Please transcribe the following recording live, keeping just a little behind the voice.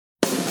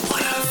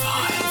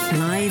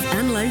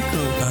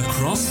local,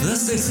 across the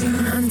city,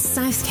 and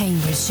South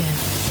Cambridgeshire.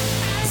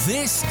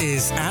 This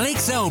is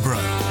Alex Elbrow.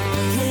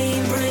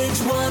 Cambridge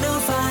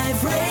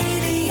 105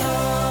 Radio.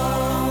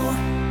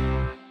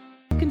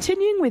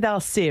 Continuing with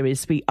our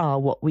series, We Are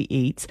What We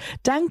Eat,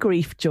 Dan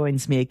Grief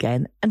joins me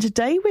again, and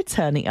today we're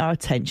turning our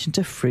attention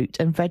to fruit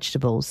and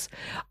vegetables.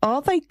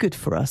 Are they good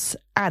for us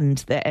and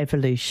their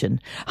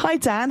evolution? Hi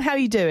Dan, how are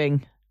you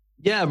doing?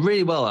 Yeah,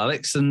 really well,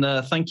 Alex, and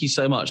thank you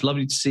so much.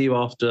 Lovely to see you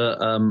after,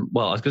 I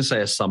was going to say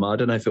a summer. I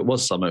don't know if it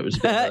was summer. It was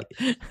a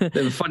bit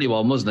of a funny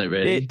one, wasn't it,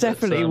 really? It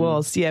definitely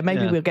was. Yeah,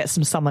 maybe we'll get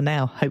some summer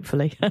now,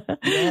 hopefully.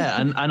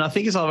 Yeah, and I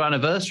think it's our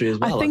anniversary as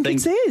well. I think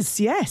it is,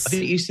 yes. I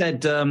think you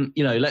said,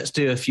 let's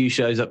do a few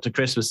shows up to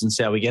Christmas and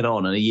see how we get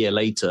on, and a year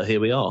later,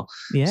 here we are.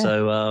 Yeah.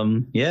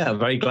 So,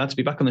 very glad to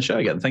be back on the show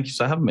again. Thank you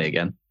for having me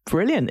again.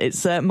 Brilliant.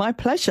 It's my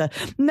pleasure.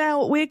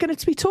 Now, we're going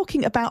to be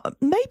talking about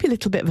maybe a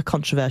little bit of a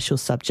controversial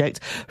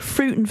subject,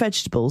 fruit and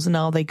vegetables, and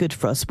are they good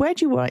for us? Where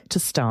do you like to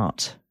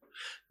start?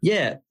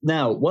 Yeah.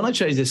 Now, when I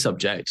chose this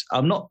subject,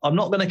 I'm not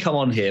going to come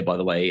on here, by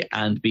the way,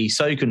 and be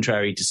so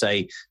contrary to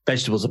say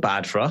vegetables are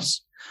bad for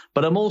us.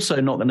 But I'm also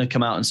not going to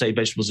come out and say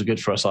vegetables are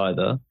good for us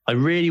either. I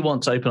really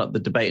want to open up the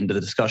debate into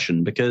the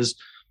discussion because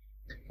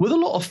with a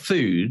lot of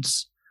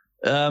foods,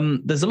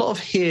 there's a lot of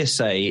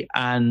hearsay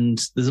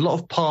and there's a lot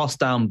of passed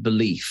down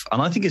belief.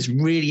 And I think it's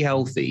really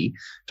healthy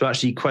to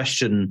actually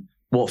question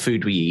what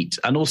food we eat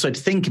and also to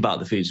think about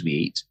the foods we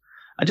eat.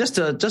 And just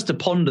to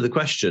ponder the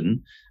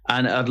question,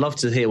 and I'd love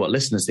to hear what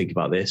listeners think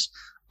about this,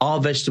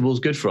 are vegetables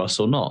good for us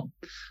or not?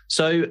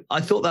 So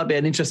I thought that'd be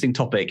an interesting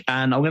topic.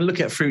 And I'm going to look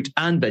at fruit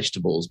and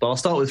vegetables, but I'll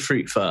start with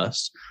fruit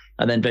first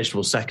and then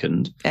vegetables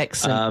second.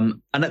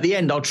 Excellent. And at the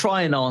end, I'll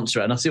try and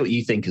answer it and I'll see what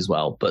you think as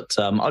well. But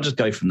I'll just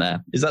go from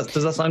there. Does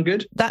that sound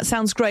good? That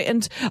sounds great.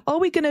 And are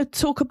we going to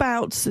talk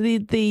about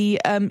the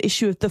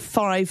issue of the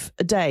 5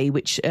 a day,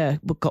 which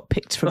got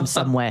picked from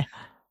somewhere?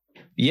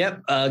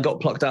 Yep, got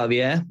plucked out of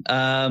the air.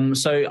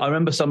 So I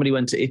remember somebody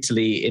went to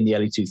Italy in the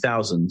early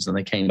 2000s and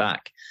they came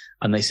back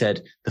and they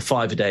said the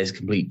 5 a day is a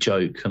complete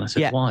joke. And I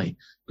said, Why?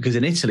 Because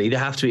in Italy, they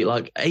have to eat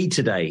like 8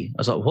 a day. I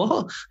was like,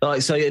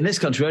 what? So in this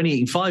country, we're only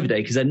eating 5 a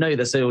day because they know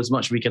that's as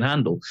much as we can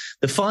handle.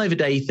 The 5 a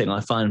day thing I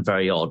find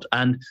very odd.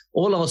 And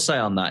all I'll say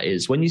on that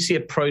is when you see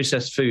a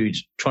processed food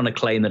trying to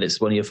claim that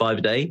it's only a 5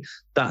 a day,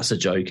 that's a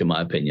joke in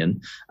my opinion.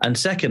 And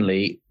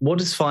secondly, what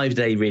does 5 a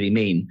day really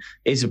mean?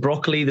 Is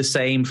broccoli the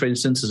same, for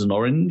instance, as an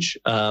orange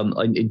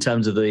in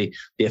terms of the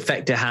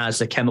effect it has,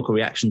 the chemical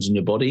reactions in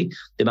your body,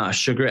 the amount of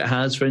sugar it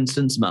has, for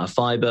instance, the amount of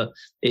fiber?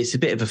 It's a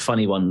bit of a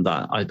funny one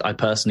that I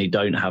personally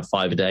don't have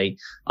 5 a day.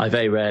 I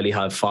very rarely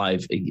have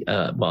 5,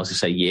 I was going to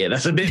say year.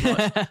 That's a bit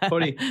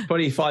much.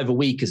 probably 5 a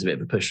week is a bit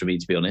of a push for me,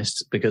 to be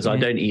honest, because I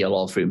don't eat a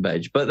lot of fruit and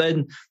veg. But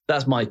then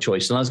that's my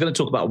choice. And I was going to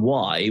talk about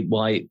why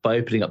by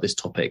opening up this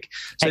topic.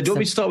 So do you want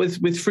me to start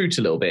with fruit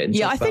a little bit?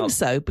 And I think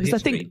so, because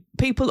history? I think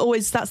people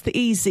always, that's the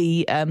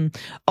easy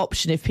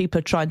option if people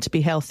are trying to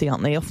be healthy,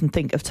 aren't they? Often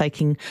think of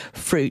taking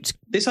fruit.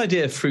 This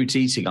idea of fruit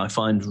eating I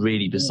find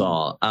really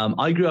bizarre.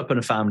 I grew up in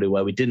a family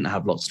where we didn't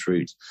have lots of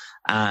fruit.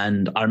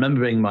 And I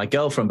remember bringing my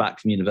girlfriend back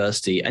from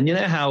university. And you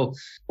know how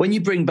when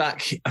you bring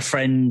back a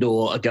friend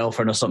or a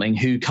girlfriend or something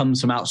who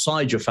comes from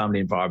outside your family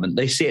environment,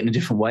 they see it in a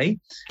different way.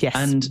 Yes.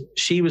 And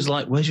she was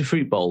like, where's your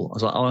fruit bowl? I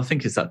was like, I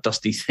think it's that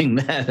dusty thing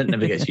there that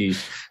never gets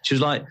used. She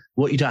was like,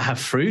 what, you don't have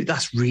fruit?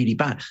 That's really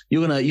bad.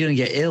 You're gonna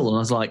get ill. And I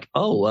was like,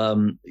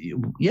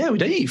 we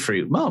don't eat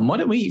fruit. Mum, why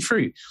don't we eat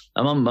fruit?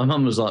 And my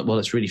mum was like, well,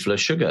 it's really full of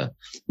sugar.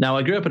 Now,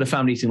 I grew up in a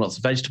family eating lots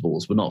of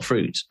vegetables, but not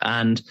fruit.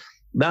 And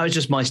that was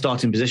just my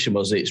starting position,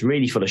 was it's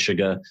really full of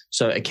sugar.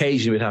 So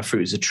occasionally we'd have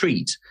fruit as a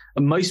treat.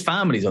 And most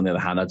families, on the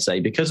other hand, I'd say,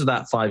 because of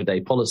that 5 a day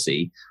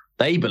policy,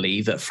 they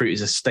believe that fruit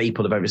is a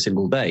staple of every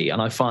single day.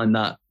 And I find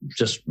that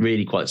just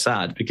really quite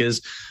sad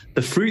because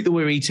the fruit that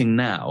we're eating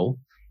now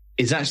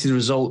is actually the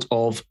result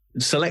of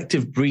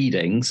selective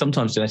breeding,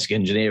 sometimes genetic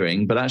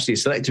engineering, but actually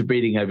selective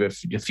breeding over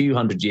a few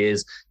hundred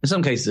years, in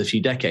some cases a few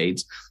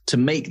decades, to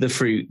make the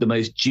fruit the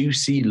most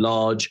juicy,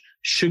 large,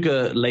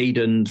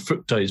 sugar-laden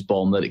fructose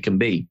bomb that it can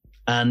be.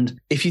 And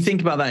if you think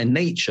about that in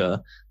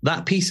nature,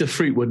 that piece of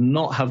fruit would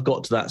not have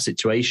got to that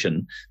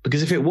situation,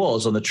 because if it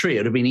was on the tree, it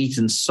would have been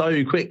eaten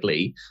so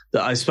quickly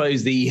that I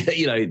suppose the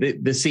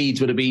seeds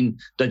would have been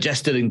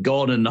digested and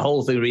gone, and the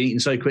whole thing would be eaten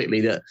so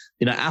quickly that,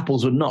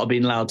 apples would not have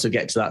been allowed to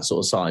get to that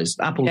sort of size.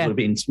 Apples would have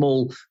been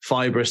small,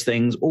 fibrous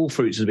things. All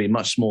fruits would have been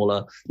much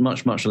smaller,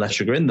 much, much less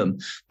sugar in them.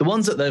 The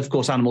ones that, of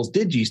course, animals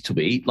did used to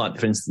eat, like,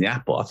 for instance, the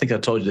apple, I think I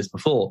told you this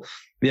before,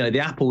 the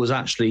apple was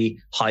actually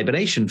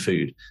hibernation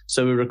food.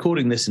 So we're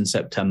recording this in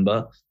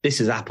September.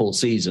 This is apple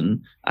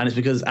season. And it's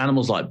because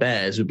animals like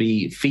bears would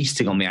be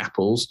feasting on the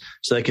apples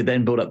so they could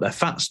then build up their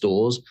fat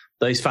stores.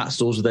 Those fat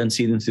stores would then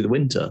see them through the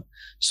winter.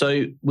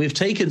 So we've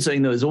taken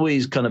something that was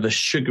always kind of a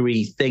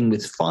sugary thing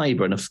with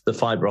fiber, and the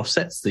fiber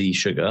offsets the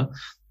sugar.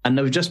 And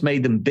they've just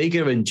made them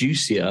bigger and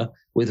juicier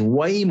with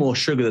way more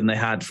sugar than they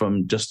had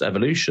from just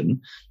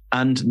evolution.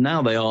 And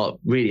now they are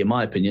really, in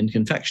my opinion,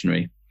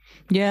 confectionery.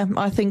 Yeah,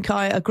 I think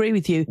I agree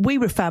with you. We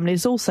were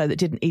families also that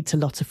didn't eat a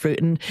lot of fruit.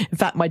 And in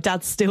fact, my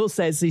dad still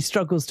says he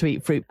struggles to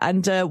eat fruit.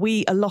 And we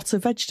eat a lot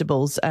of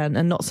vegetables and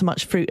not so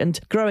much fruit. And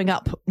growing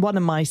up, one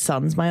of my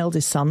sons, my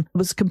eldest son,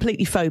 was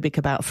completely phobic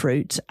about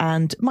fruit.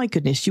 And my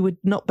goodness, you would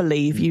not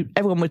believe,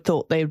 everyone would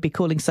thought they would be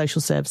calling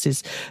social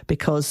services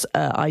because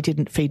I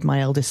didn't feed my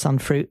eldest son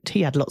fruit.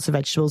 He had lots of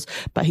vegetables,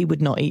 but he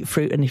would not eat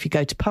fruit. And if you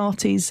go to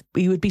parties,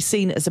 he would be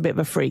seen as a bit of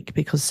a freak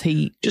because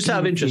he... Just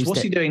out of interest,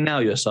 what's he doing now,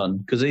 your son?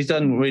 Because he's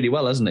done really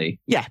well, hasn't he?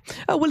 Yeah.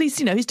 Oh, well, he's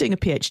doing a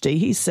PhD.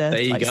 He's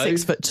like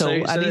 6 foot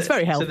tall and he's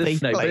very healthy.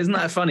 But isn't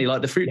that funny?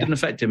 Like the fruit didn't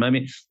affect him. I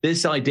mean,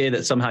 this idea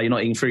that somehow you're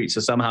not eating fruit, so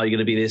somehow you're going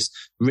to be this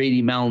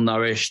really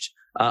malnourished,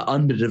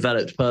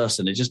 underdeveloped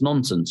person. It's just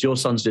nonsense. Your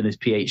son's doing his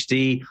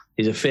PhD.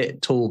 He's a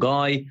fit, tall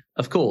guy.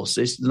 Of course,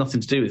 it's nothing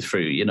to do with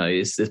fruit.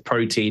 It's the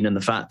protein and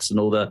the fats and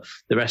all the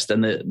rest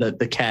and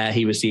the care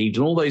he received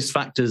and all those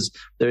factors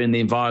that are in the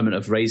environment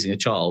of raising a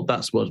child.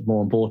 That's what's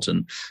more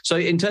important. So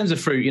in terms of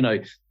fruit,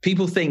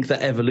 people think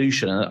that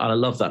evolution, and I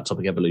love that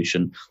topic,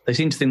 evolution, they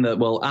seem to think that,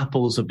 well,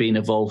 apples have been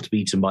evolved to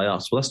be eaten by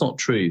us. Well, that's not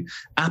true.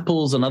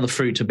 Apples and other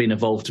fruit have been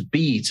evolved to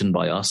be eaten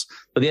by us,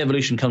 but the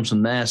evolution comes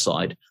from their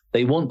side.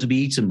 They want to be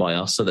eaten by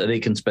us so that they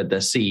can spread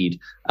their seed,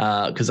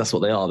 because that's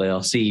what they are. They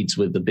are seeds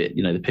with the bit,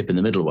 the pip in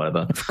the middle or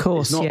whatever. Of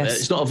course,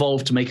 It's not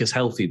evolved to make us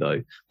healthy,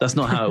 though. That's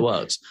not how it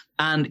works.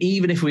 And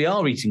even if we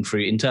are eating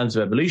fruit, in terms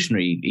of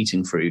evolutionary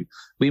eating fruit,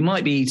 we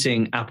might be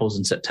eating apples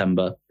in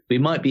September. We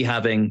might be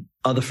having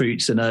other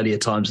fruits in earlier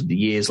times of the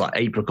years, like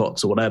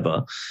apricots or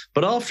whatever.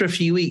 But after a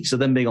few weeks of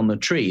them being on the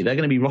tree, they're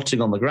going to be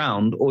rotting on the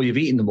ground, or you've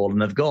eaten them all and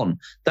they've gone.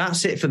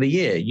 That's it for the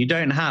year. You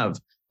don't have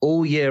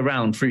all year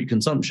round fruit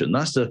consumption.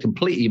 That's a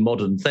completely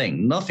modern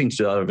thing, nothing to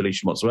do with our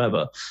evolution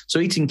whatsoever. So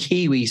eating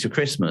kiwis for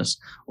Christmas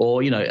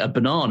or, a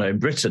banana in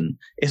Britain,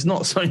 it's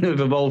not something that we've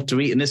evolved to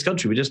eat in this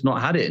country. We've just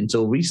not had it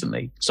until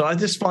recently. So I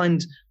just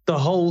find the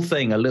whole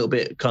thing a little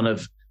bit kind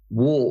of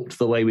warped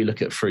the way we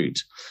look at fruit.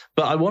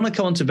 But I want to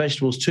come on to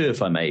vegetables too,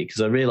 if I may, because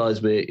I realize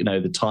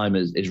the time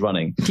is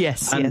running.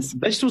 Yes, and yes.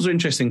 Vegetables are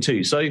interesting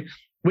too. So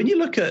when you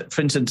look at,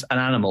 for instance, an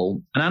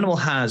animal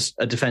has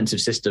a defensive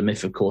system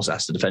if, of course, it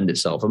has to defend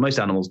itself. And most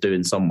animals do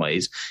in some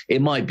ways.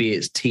 It might be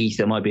its teeth.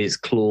 It might be its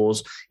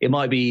claws. It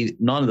might be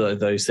none of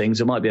those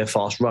things. It might be a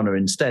fast runner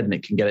instead, and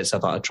it can get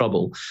itself out of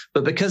trouble.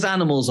 But because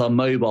animals are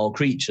mobile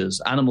creatures,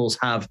 animals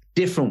have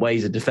different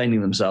ways of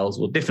defending themselves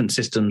or different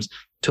systems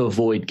to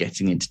avoid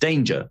getting into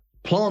danger.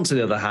 Plants, on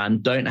the other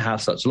hand, don't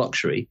have such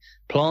luxury.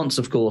 Plants,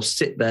 of course,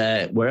 sit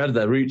there wherever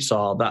their roots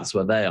are, that's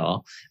where they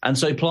are. And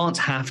so plants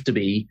have to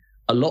be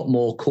a lot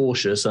more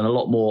cautious and a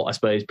lot more, I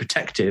suppose,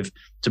 protective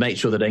to make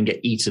sure they don't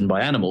get eaten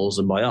by animals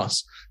and by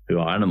us, who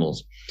are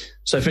animals.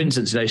 So, for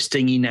instance,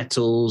 stingy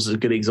nettles is a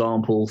good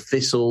example,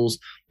 thistles.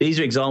 These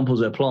are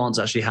examples where plants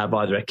actually have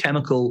either a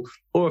chemical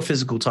or a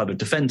physical type of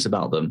defense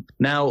about them.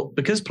 Now,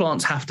 because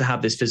plants have to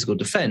have this physical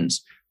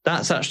defense,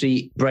 that's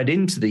actually bred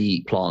into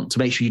the plant to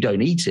make sure you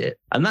don't eat it.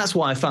 And that's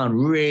why I found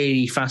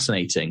really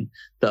fascinating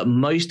that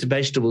most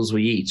vegetables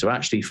we eat are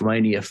actually from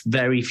only a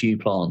very few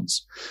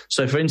plants.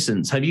 So, for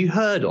instance, have you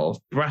heard of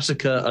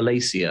Brassica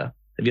oleracea?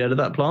 Have you heard of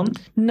that plant?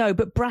 No,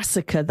 but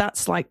brassica,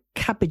 that's like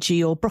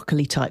cabbagey or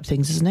broccoli type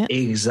things, isn't it?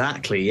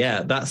 Exactly,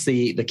 yeah. That's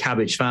the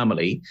cabbage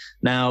family.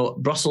 Now,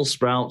 Brussels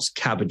sprouts,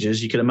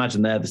 cabbages, you can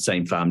imagine they're the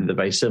same family. They're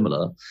very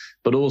similar.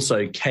 But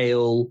also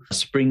kale,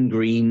 spring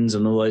greens,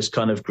 and all those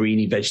kind of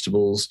greeny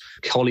vegetables,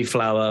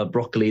 cauliflower,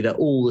 broccoli, they're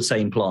all the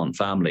same plant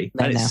family.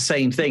 And it's the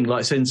same thing.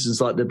 Like, for instance,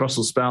 like the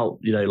Brussels sprout,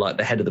 like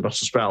the head of the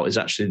Brussels sprout is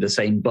actually the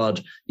same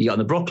bud you got in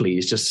the broccoli.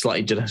 It's just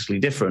slightly genetically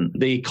different.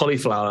 The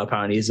cauliflower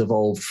apparently is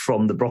evolved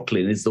from the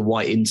broccoli and is the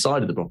white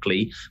inside of the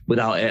broccoli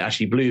without it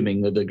actually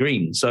blooming with the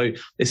green. So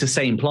it's the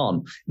same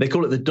plant. They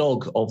call it the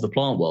dog of the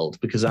plant world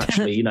because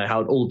actually,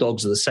 how all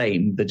dogs are the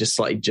same. They're just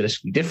slightly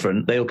genetically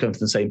different. They all come from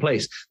the same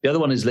place. The other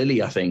one is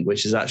lily, I think,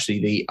 which is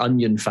actually the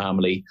onion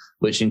family,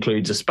 which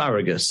includes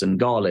asparagus and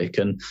garlic.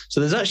 And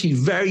so there's actually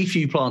very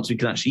few plants we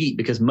can actually eat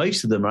because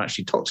most of them are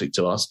actually toxic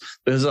to us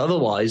because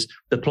otherwise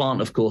the plant,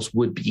 of course,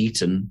 would be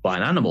eaten by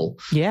an animal.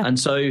 Yeah. And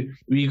so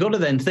you've got to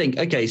then think,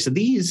 okay, so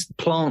these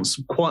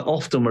plants quite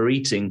often we're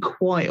eating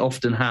quite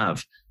often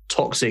have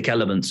toxic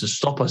elements to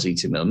stop us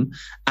eating them.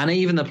 And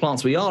even the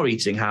plants we are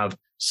eating have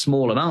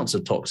small amounts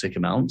of toxic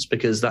amounts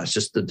because that's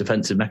just the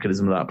defensive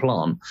mechanism of that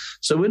plant.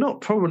 So we're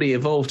not probably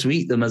evolved to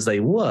eat them as they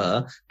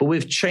were, but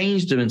we've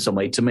changed them in some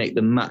way to make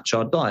them match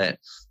our diet.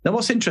 Now,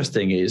 what's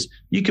interesting is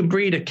you can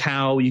breed a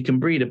cow, you can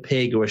breed a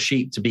pig or a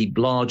sheep to be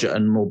larger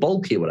and more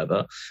bulky or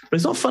whatever, but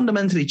it's not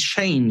fundamentally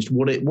changed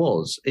what it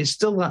was. It's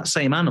still that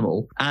same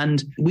animal.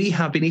 And we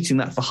have been eating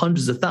that for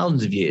hundreds of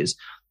thousands of years.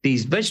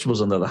 These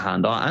vegetables, on the other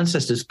hand, our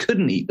ancestors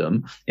couldn't eat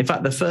them. In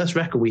fact, the first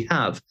record we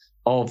have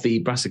of the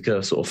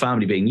brassica sort of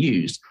family being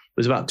used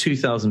was about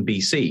 2000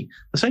 BC.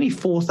 That's only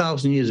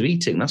 4,000 years of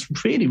eating. That's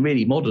really,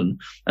 really modern.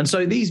 And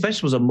so these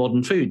vegetables are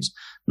modern foods.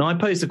 Now, I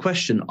pose the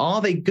question,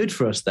 are they good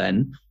for us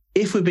then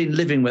if we've been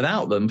living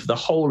without them for the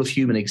whole of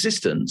human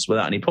existence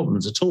without any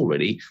problems at all,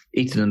 really,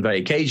 eating them very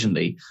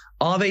occasionally?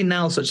 Are they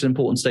now such an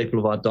important staple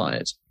of our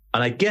diet?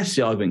 And I guess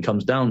the argument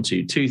comes down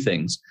to two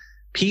things.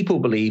 people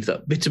believe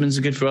that vitamins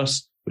are good for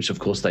us, which of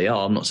course they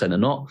are, I'm not saying they're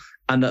not,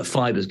 and that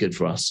fiber is good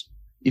for us.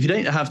 If you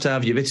don't have to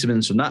have your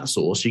vitamins from that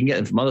source, you can get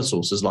them from other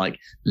sources, like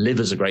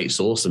liver's a great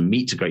source and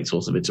meat's a great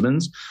source of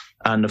vitamins.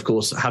 And of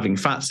course, having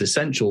fats is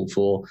essential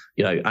for,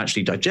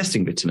 actually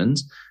digesting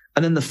vitamins.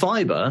 And then the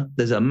fiber,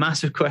 there's a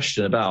massive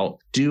question about,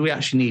 do we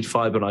actually need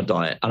fiber in our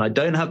diet? And I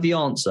don't have the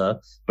answer,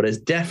 but there's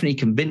definitely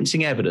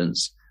convincing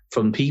evidence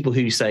from people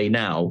who say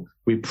now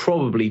we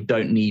probably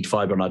don't need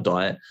fiber in our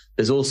diet.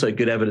 There's also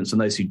good evidence from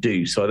those who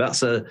do. So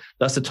that's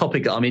a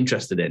topic that I'm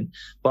interested in.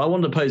 But I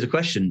want to pose a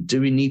question.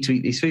 Do we need to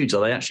eat these foods?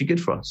 Are they actually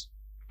good for us?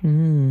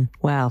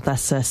 Wow,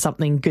 that's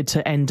something good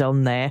to end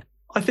on there.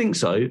 I think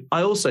so.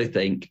 I also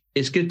think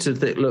it's good to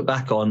look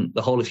back on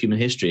the whole of human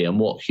history and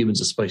what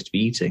humans are supposed to be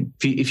eating.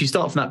 If you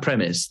start from that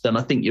premise, then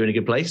I think you're in a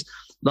good place.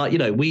 Like,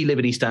 we live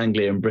in East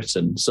Anglia in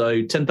Britain.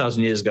 So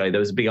 10,000 years ago, there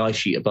was a big ice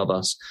sheet above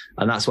us.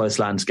 And that's why this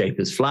landscape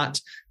is flat.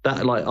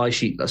 That ice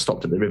sheet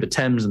stopped at the River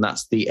Thames, and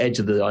that's the edge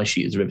of the ice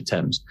sheet is the River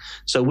Thames.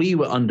 So we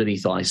were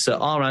underneath ice. So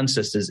our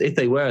ancestors, if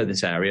they were in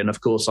this area, and of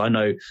course I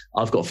know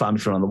I've got family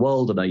from around the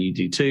world, I know you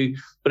do too,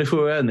 but if we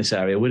were in this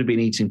area, we'd have been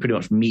eating pretty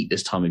much meat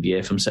this time of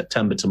year from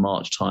September to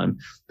March time.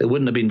 There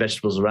wouldn't have been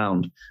vegetables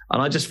around.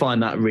 And I just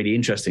find that really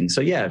interesting.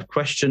 So yeah,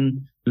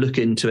 question, look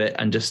into it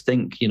and just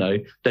think,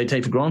 don't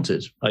take for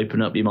granted.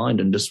 Open up your mind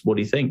and just, what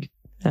do you think?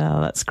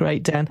 Oh, that's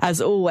great, Dan. As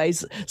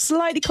always,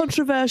 slightly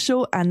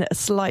controversial and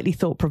slightly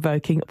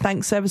thought-provoking.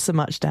 Thanks ever so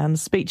much, Dan.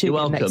 Speak to you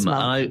You're next welcome.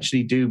 month. I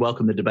actually do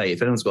welcome the debate.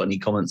 If anyone's got any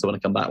comments I want to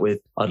come back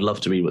with, I'd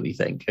love to read what you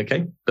think.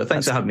 Okay? But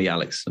thanks for having me,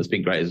 Alex. It's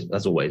been great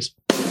as always.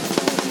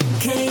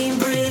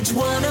 Cambridge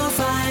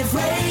 105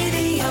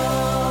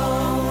 Radio.